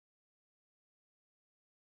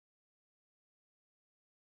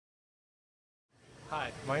Hi,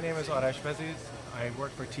 my name is Arash Behziz. I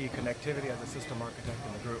work for TE Connectivity as a system architect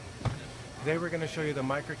in the group. Today we're going to show you the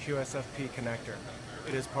microQSFP connector.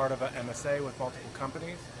 It is part of an MSA with multiple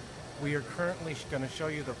companies. We are currently going to show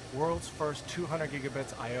you the world's first 200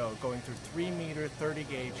 gigabits I/O going through 3-meter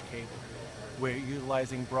 30-gauge cable. We're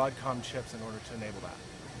utilizing Broadcom chips in order to enable that.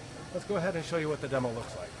 Let's go ahead and show you what the demo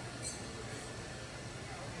looks like.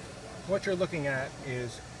 What you're looking at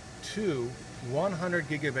is two 100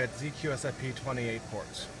 gigabit ZQSFP28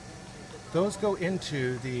 ports. Those go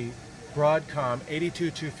into the Broadcom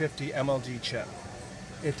 82250 MLG chip.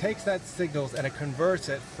 It takes that signals and it converts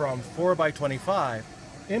it from 4x25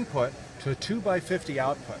 input to a 2x50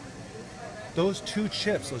 output. Those two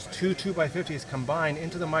chips, those two 2x50s combine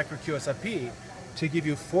into the microQSFP to give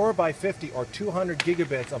you 4x50 or 200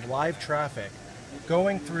 gigabits of live traffic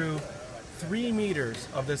going through 3 meters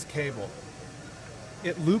of this cable.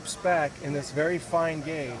 It loops back in this very fine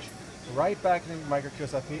gauge right back into the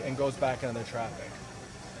microQSFP and goes back into the traffic.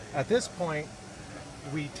 At this point,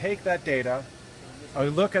 we take that data and we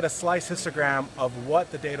look at a slice histogram of what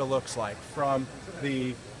the data looks like from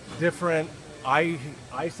the different I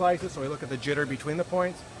slices, so we look at the jitter between the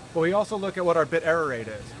points, but we also look at what our bit error rate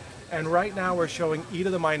is. And right now we're showing e to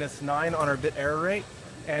the minus 9 on our bit error rate,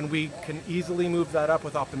 and we can easily move that up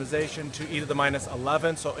with optimization to e to the minus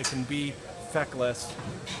 11, so it can be feckless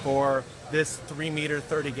for this 3-meter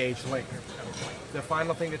 30-gauge link. The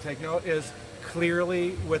final thing to take note is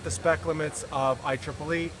clearly with the spec limits of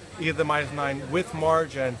IEEE, e to the minus 9 with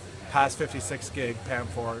margin past 56 gig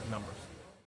PAM4 numbers.